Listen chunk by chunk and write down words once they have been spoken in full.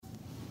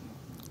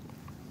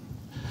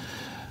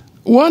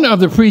One of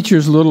the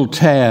preacher's little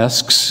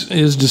tasks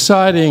is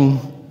deciding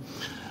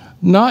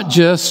not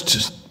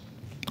just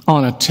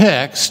on a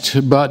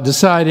text, but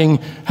deciding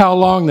how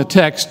long the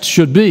text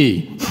should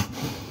be.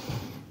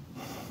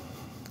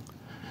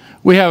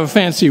 We have a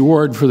fancy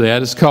word for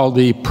that. It's called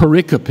the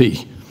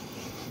pericope.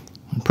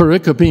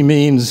 Pericope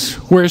means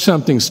where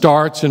something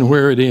starts and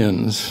where it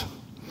ends.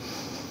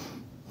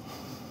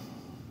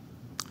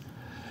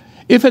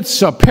 If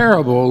it's a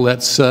parable,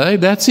 let's say,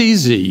 that's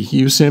easy.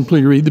 You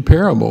simply read the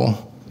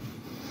parable.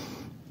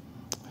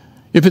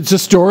 If it's a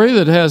story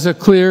that has a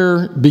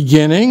clear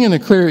beginning and a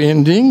clear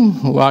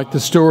ending, like the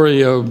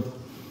story of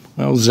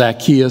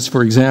Zacchaeus,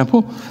 for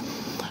example,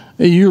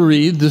 you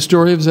read the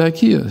story of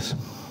Zacchaeus.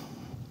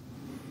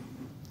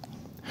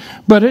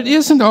 But it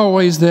isn't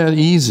always that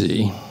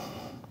easy.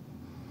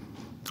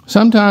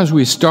 Sometimes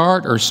we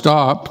start or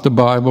stop the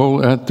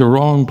Bible at the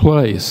wrong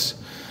place,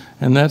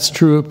 and that's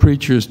true of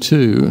preachers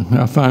too.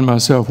 I find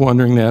myself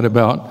wondering that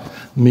about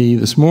me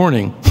this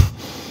morning.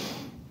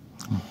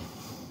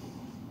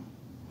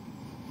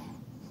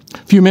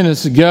 A few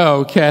minutes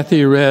ago,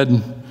 Kathy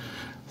read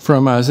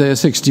from Isaiah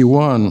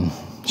 61.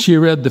 She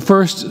read the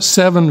first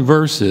 7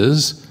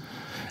 verses,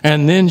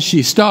 and then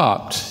she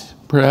stopped.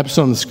 Perhaps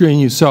on the screen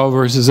you saw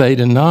verses 8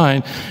 and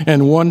 9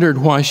 and wondered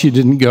why she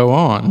didn't go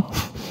on.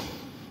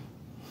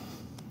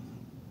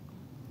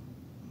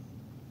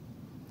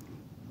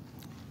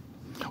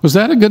 Was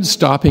that a good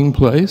stopping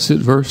place at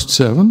verse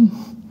 7?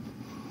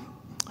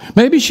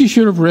 Maybe she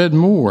should have read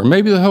more,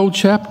 maybe the whole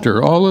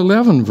chapter, all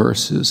 11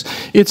 verses.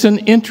 It's an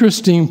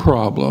interesting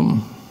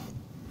problem.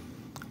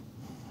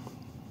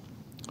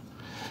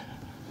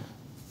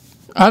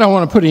 I don't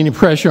want to put any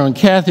pressure on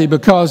Kathy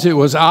because it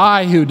was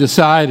I who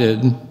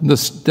decided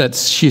that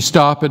she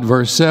stop at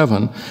verse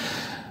 7.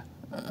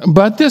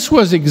 But this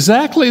was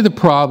exactly the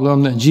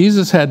problem that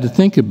Jesus had to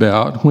think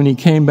about when he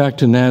came back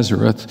to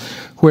Nazareth,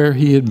 where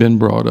he had been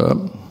brought up.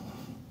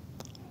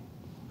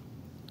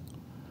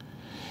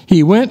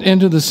 He went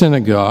into the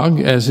synagogue,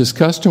 as his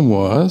custom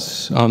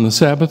was, on the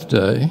Sabbath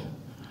day,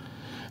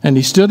 and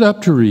he stood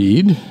up to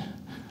read,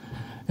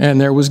 and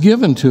there was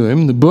given to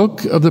him the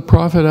book of the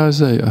prophet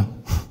Isaiah.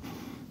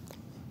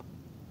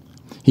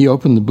 He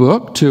opened the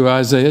book to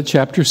Isaiah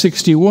chapter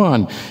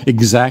 61,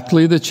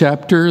 exactly the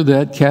chapter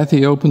that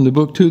Kathy opened the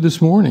book to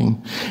this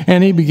morning,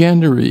 and he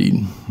began to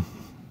read.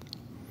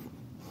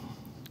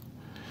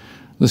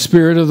 The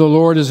Spirit of the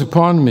Lord is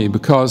upon me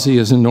because he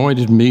has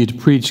anointed me to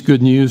preach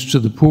good news to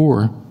the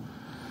poor.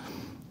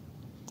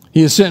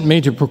 He has sent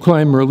me to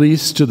proclaim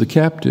release to the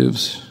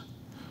captives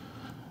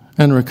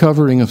and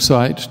recovering of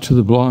sight to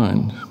the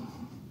blind,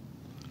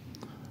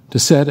 to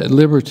set at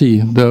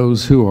liberty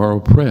those who are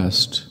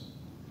oppressed,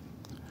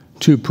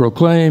 to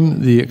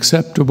proclaim the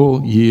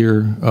acceptable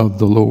year of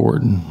the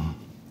Lord.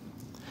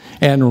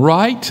 And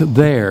right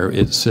there,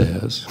 it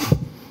says,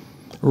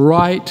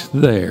 right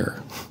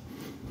there,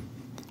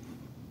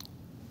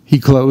 he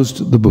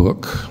closed the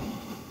book.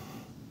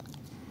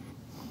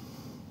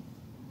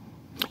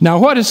 Now,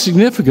 what is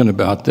significant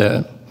about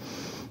that?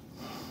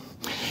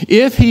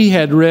 If he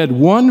had read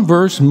one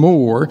verse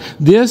more,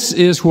 this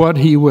is what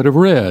he would have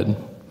read.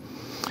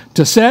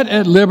 To set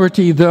at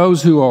liberty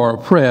those who are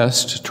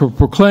oppressed, to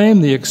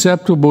proclaim the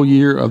acceptable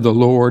year of the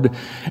Lord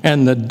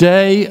and the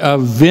day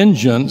of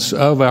vengeance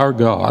of our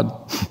God.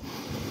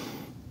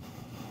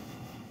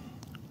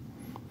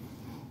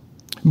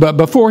 But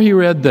before he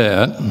read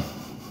that,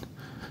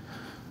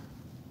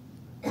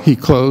 he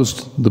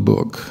closed the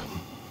book.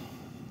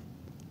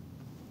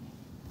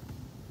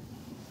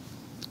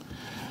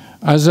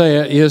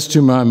 Isaiah is,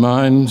 to my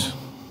mind,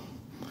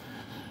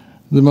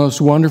 the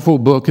most wonderful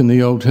book in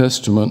the Old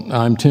Testament,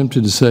 I'm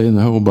tempted to say, in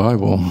the whole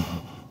Bible.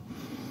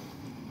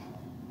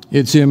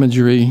 Its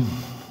imagery,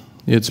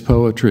 its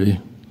poetry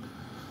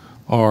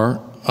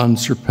are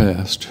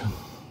unsurpassed.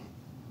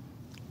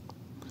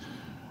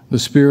 The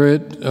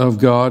Spirit of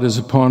God is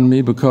upon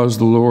me because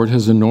the Lord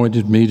has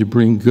anointed me to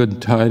bring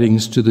good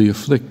tidings to the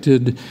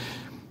afflicted.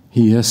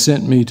 He has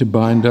sent me to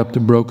bind up the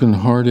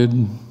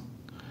brokenhearted,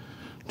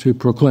 to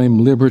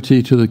proclaim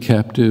liberty to the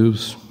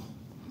captives,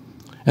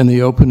 and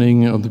the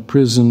opening of the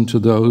prison to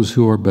those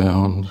who are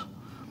bound,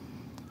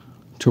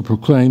 to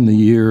proclaim the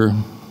year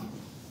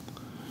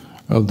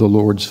of the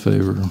Lord's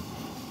favor.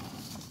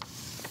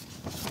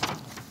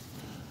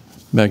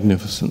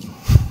 Magnificent.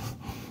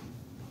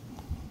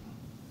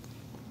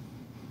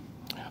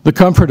 The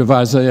comfort of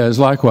Isaiah is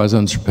likewise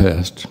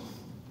unsurpassed.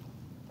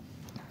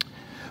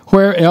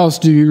 Where else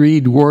do you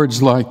read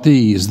words like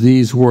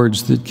these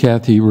words that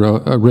Kathy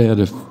read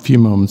a few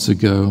moments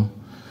ago?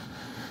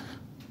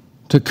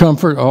 To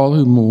comfort all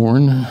who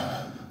mourn,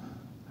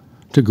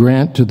 to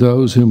grant to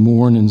those who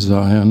mourn in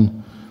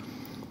Zion,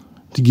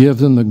 to give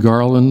them the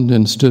garland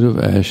instead of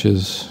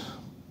ashes,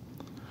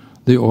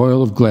 the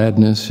oil of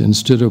gladness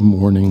instead of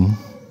mourning,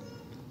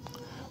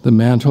 the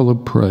mantle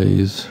of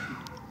praise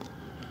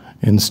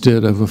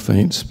instead of a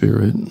faint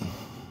spirit.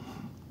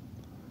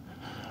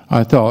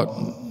 I thought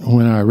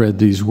when I read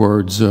these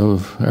words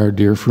of our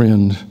dear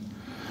friend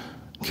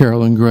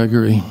Carolyn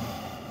Gregory,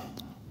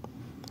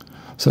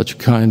 such a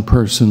kind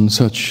person,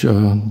 such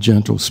a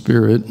gentle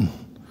spirit,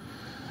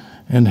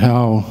 and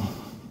how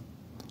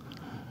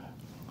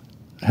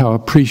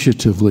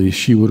appreciatively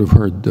she would have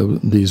heard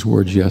these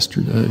words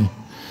yesterday.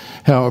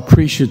 How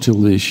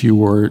appreciatively she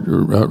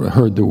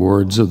heard the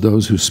words of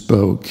those who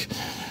spoke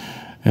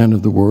and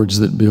of the words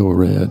that Bill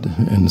read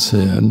and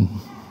said.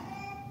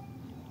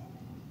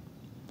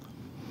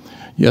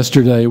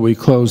 Yesterday we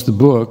closed the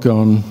book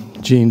on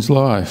Jean's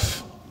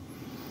life,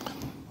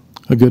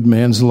 a good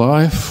man's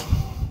life,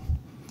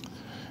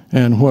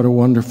 and what a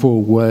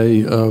wonderful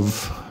way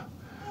of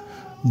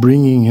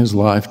bringing his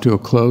life to a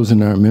close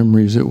in our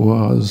memories it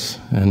was.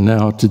 And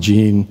now to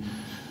Jean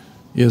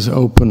is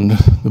opened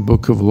the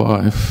book of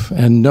life,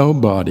 and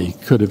nobody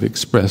could have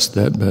expressed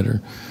that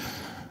better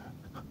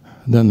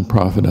than the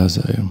prophet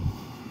Isaiah.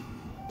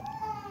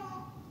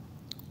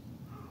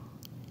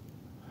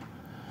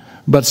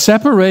 But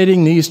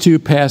separating these two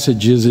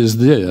passages is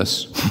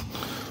this: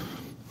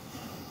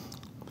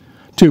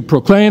 to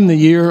proclaim the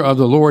year of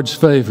the Lord's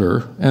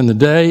favor and the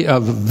day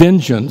of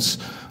vengeance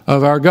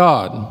of our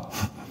God.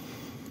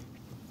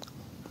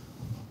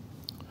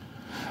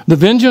 The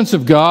vengeance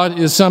of God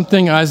is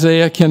something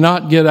Isaiah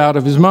cannot get out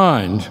of his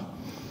mind.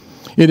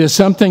 It is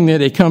something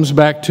that he comes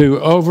back to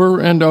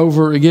over and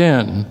over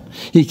again.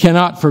 He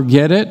cannot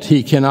forget it.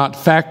 He cannot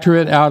factor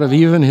it out of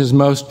even his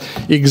most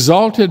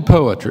exalted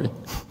poetry.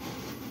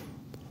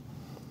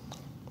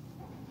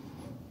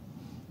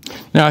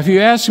 Now, if you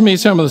ask me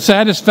some of the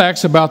saddest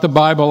facts about the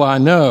Bible I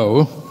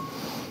know,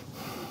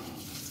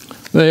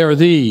 they are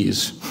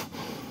these.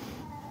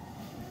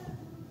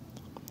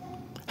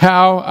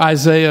 How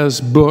Isaiah's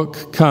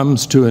book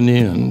comes to an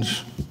end.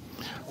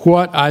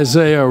 What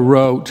Isaiah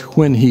wrote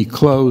when he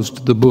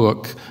closed the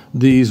book,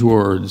 these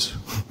words.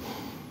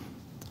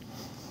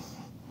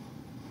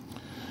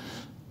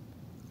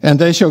 And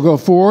they shall go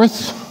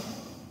forth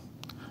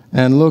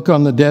and look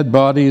on the dead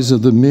bodies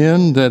of the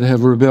men that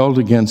have rebelled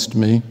against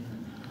me.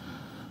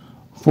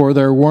 For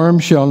their worm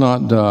shall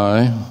not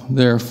die,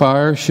 their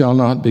fire shall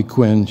not be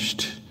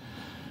quenched,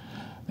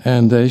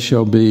 and they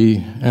shall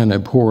be an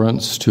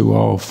abhorrence to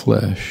all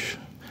flesh.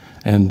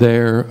 And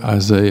there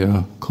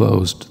Isaiah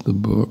closed the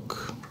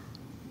book.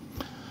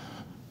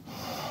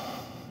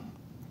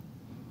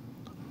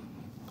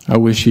 I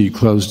wish he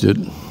closed it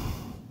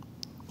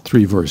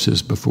 3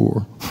 verses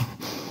before,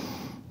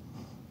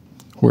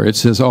 where it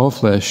says, all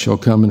flesh shall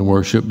come and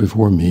worship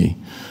before me,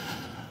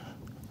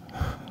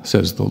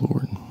 says the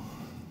Lord.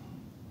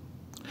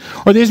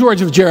 Or these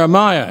words of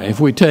Jeremiah,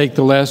 if we take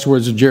the last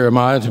words of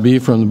Jeremiah to be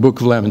from the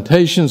book of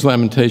Lamentations,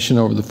 lamentation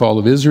over the fall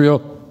of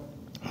Israel.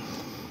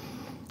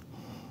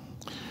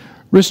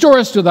 Restore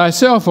us to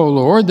thyself, O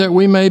Lord, that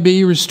we may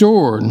be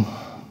restored.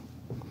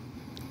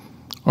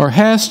 Or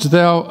hast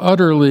thou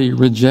utterly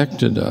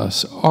rejected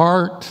us?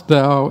 Art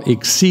thou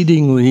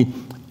exceedingly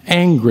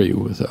angry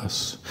with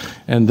us?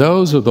 And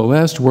those are the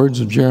last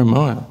words of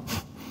Jeremiah.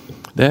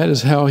 That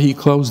is how he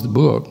closed the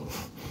book.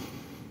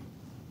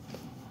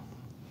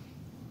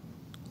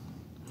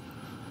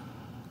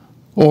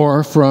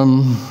 Or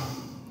from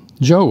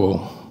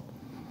Joel,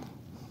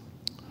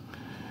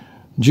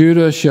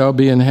 Judah shall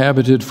be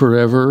inhabited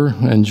forever,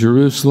 and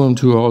Jerusalem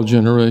to all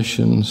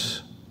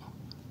generations.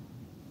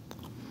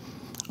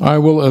 I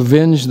will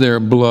avenge their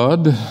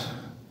blood,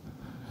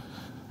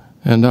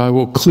 and I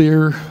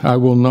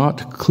will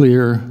not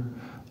clear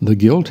the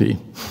guilty.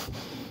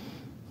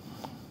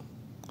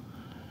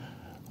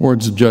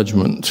 Words of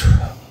judgment,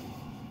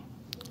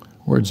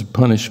 words of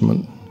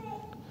punishment,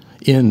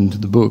 end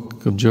the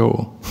book of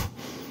Joel.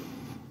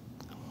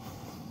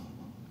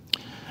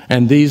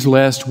 And these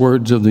last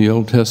words of the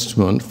Old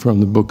Testament from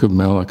the book of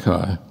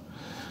Malachi.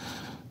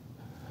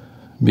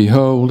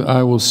 Behold,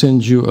 I will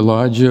send you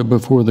Elijah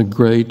before the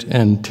great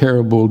and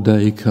terrible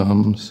day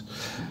comes,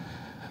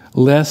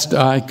 lest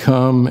I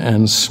come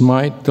and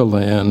smite the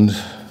land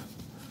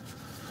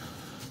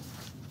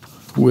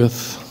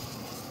with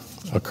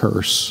a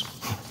curse.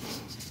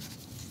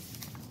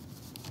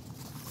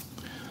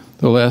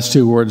 The last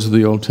 2 words of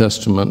the Old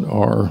Testament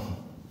are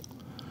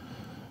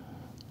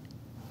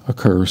a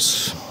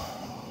curse.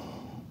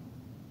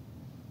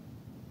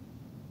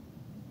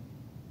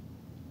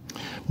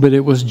 But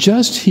it was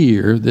just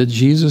here that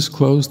Jesus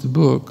closed the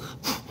book,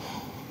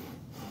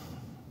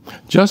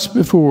 just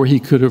before he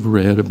could have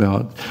read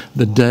about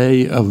the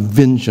day of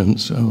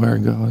vengeance of our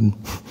God.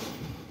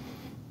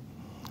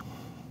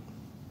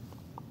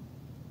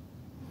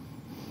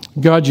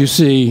 God, you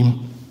see,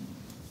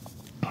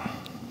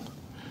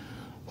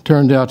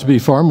 turned out to be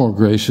far more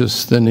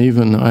gracious than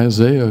even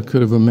Isaiah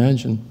could have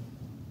imagined.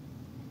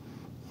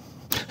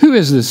 Who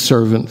is this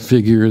servant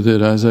figure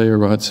that Isaiah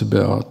writes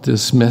about,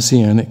 this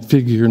messianic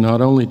figure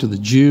not only to the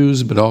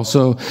Jews but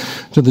also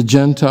to the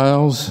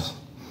Gentiles?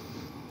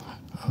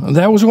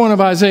 That was one of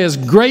Isaiah's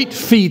great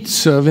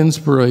feats of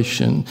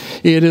inspiration.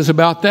 It is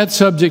about that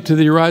subject that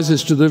he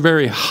rises to the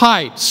very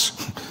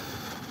heights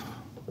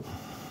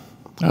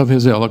of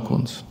his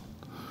eloquence.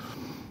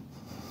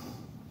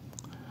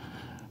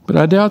 But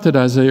I doubt that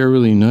Isaiah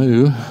really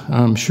knew.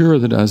 I'm sure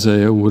that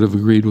Isaiah would have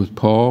agreed with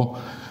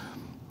Paul.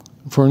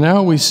 For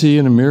now we see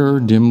in a mirror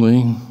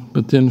dimly,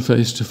 but then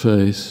face to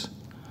face.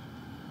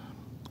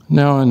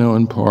 Now I know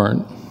in part.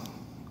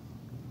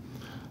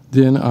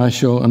 Then I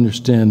shall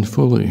understand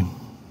fully.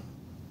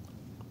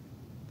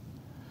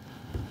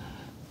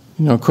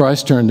 You know,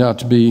 Christ turned out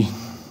to be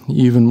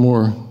even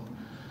more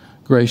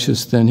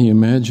gracious than he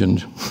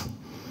imagined.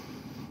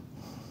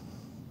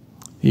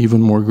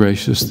 Even more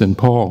gracious than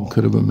Paul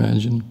could have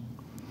imagined.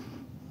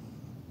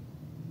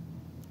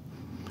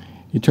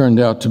 He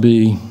turned out to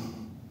be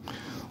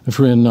a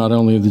friend not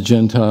only of the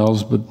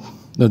Gentiles, but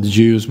of the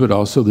Jews, but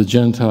also the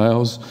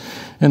Gentiles,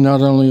 and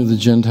not only of the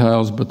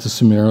Gentiles, but the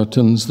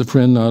Samaritans, the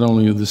friend not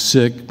only of the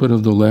sick, but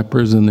of the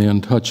lepers and the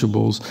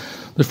untouchables,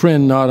 the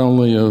friend not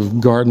only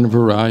of garden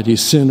variety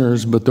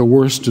sinners, but the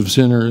worst of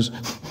sinners.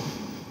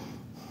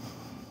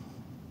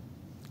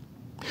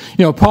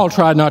 You know, Paul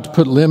tried not to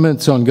put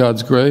limits on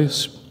God's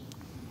grace,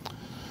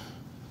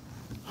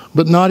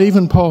 but not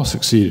even Paul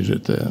succeeded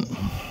at that.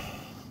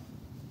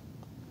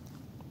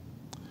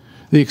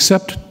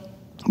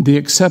 The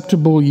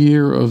acceptable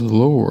year of the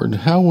Lord,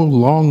 how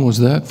long was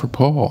that for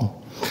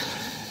Paul?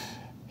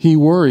 He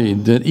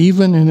worried that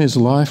even in his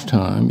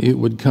lifetime it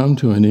would come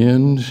to an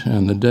end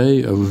and the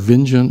day of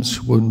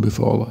vengeance would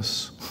befall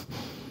us.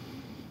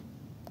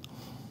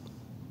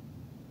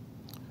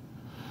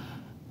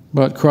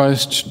 But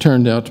Christ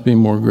turned out to be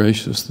more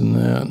gracious than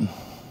that.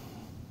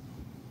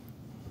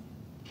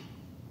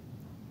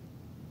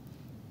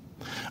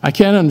 I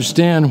can't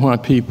understand why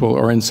people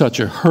are in such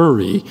a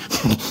hurry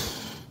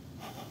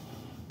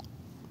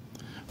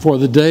for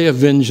the day of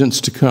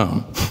vengeance to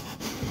come.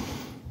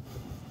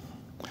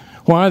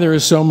 Why there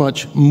is so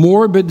much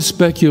morbid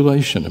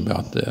speculation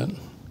about that.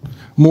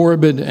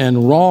 Morbid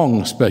and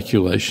wrong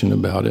speculation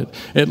about it.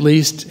 At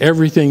least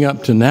everything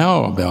up to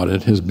now about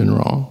it has been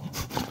wrong.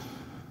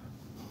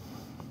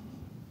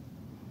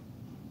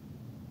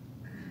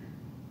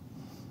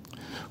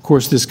 Of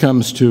course, this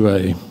comes to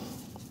a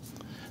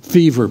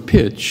fever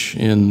pitch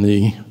in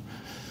the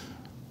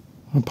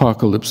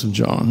Apocalypse of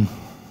John,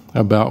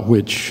 about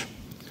which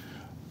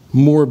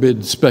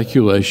morbid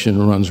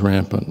speculation runs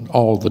rampant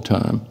all the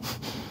time.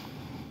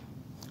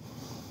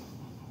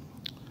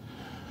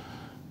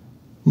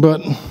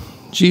 But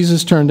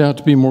Jesus turned out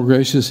to be more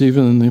gracious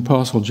even than the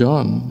Apostle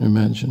John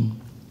imagined.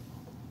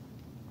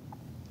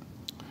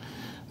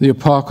 The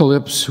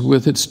apocalypse,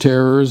 with its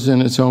terrors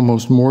and its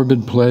almost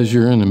morbid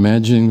pleasure in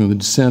imagining the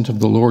descent of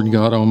the Lord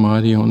God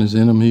Almighty on his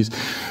enemies,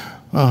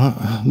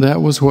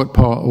 that was what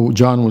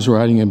John was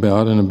writing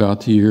about in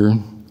about the year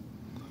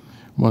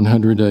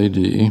 100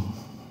 A.D.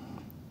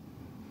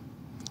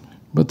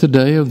 But the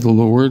day of the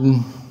Lord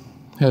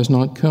has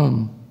not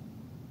come.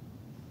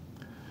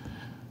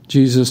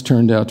 Jesus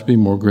turned out to be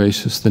more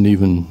gracious than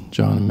even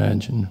John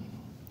imagined.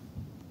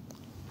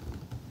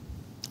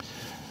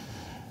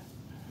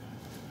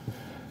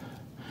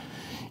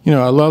 You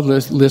know, I love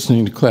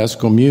listening to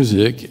classical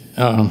music,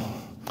 but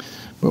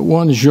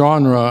one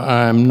genre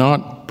I'm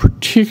not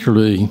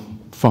particularly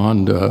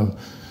fond of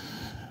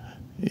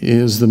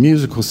is the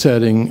musical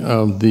setting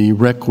of the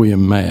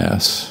Requiem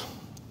Mass.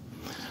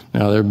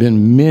 Now, there have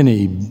been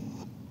many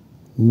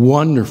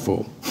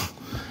wonderful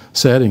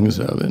settings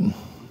of it.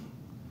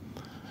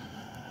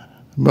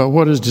 But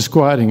what is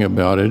disquieting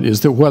about it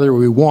is that whether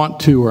we want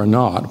to or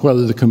not,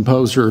 whether the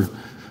composer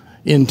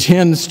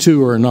intends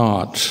to or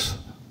not,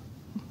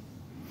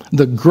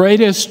 the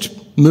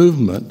greatest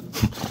movement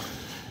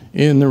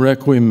in the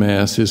Requiem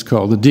Mass is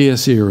called the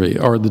Dies Irae,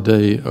 or the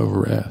Day of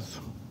Wrath.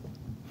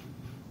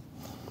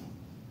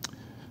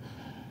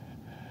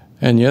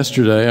 And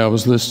yesterday I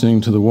was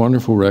listening to the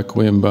wonderful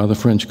Requiem by the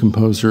French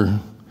composer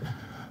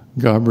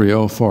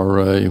Gabriel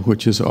Fauré,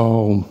 which is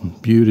all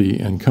beauty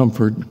and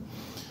comfort,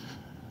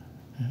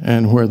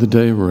 and where the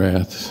Day of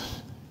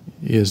Wrath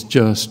is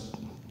just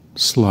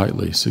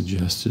slightly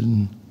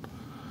suggested.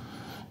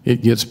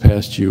 It gets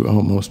past you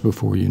almost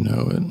before you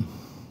know it.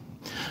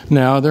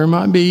 Now, there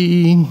might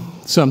be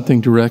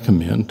something to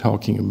recommend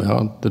talking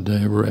about the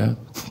Day of Wrath.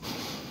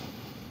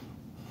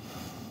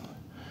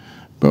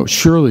 But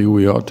surely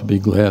we ought to be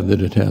glad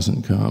that it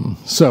hasn't come.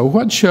 So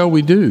what shall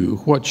we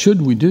do? What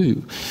should we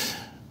do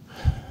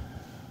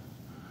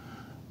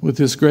with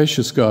this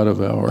gracious God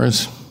of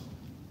ours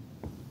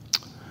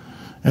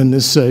and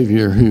this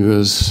Savior who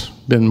has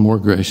been more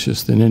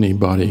gracious than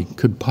anybody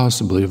could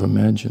possibly have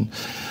imagined?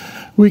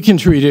 We can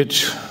treat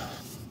it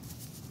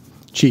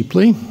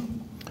cheaply.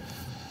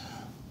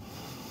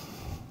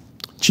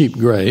 Cheap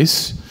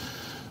grace,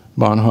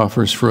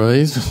 Bonhoeffer's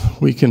phrase.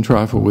 We can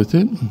trifle with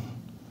it.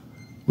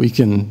 We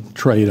can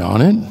trade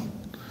on it.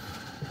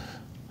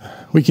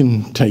 We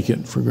can take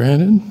it for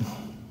granted.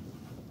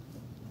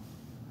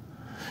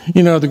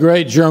 You know, the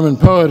great German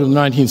poet of the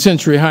 19th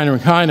century,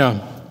 Heinrich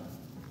Heine,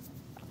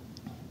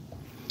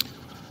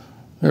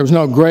 there was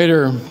no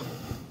greater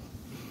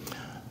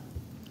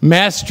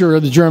master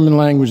of the German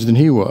language than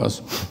he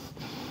was.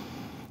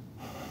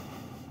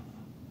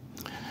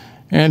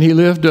 And he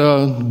lived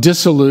a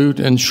dissolute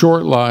and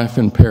short life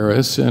in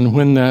Paris, and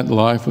when that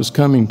life was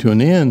coming to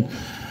an end,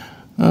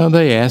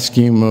 they asked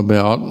him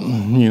about,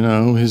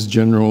 his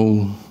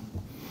general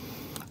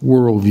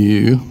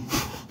worldview.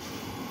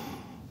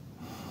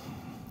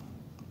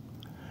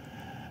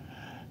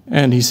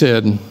 And he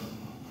said,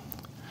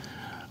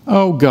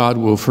 "Oh, God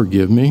will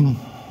forgive me.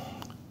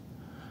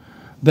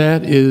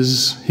 That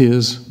is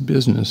his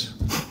business."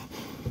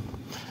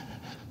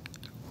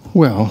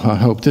 Well, I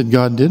hope that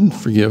God didn't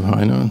forgive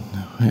Heine,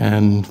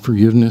 and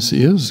forgiveness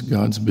is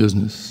God's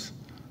business.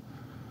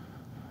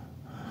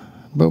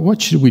 But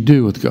what should we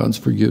do with God's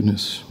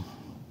forgiveness?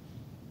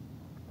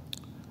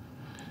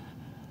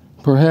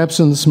 Perhaps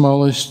in the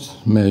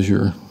smallest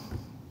measure,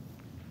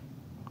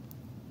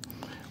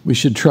 we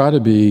should try to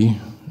be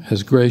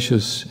as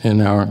gracious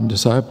in our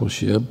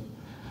discipleship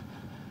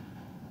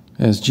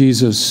as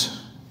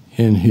Jesus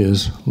in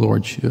his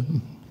lordship.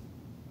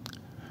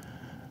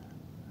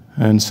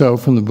 And so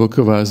from the book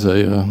of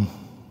Isaiah,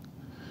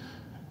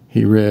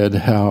 he read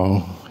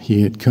how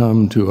he had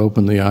come to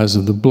open the eyes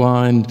of the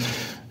blind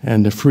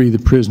and to free the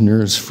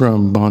prisoners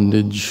from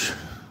bondage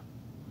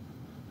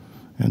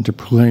and to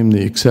proclaim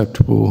the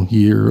acceptable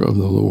year of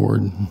the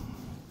Lord.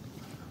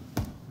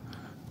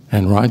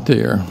 And right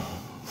there,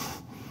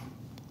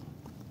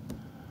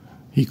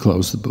 he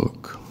closed the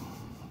book.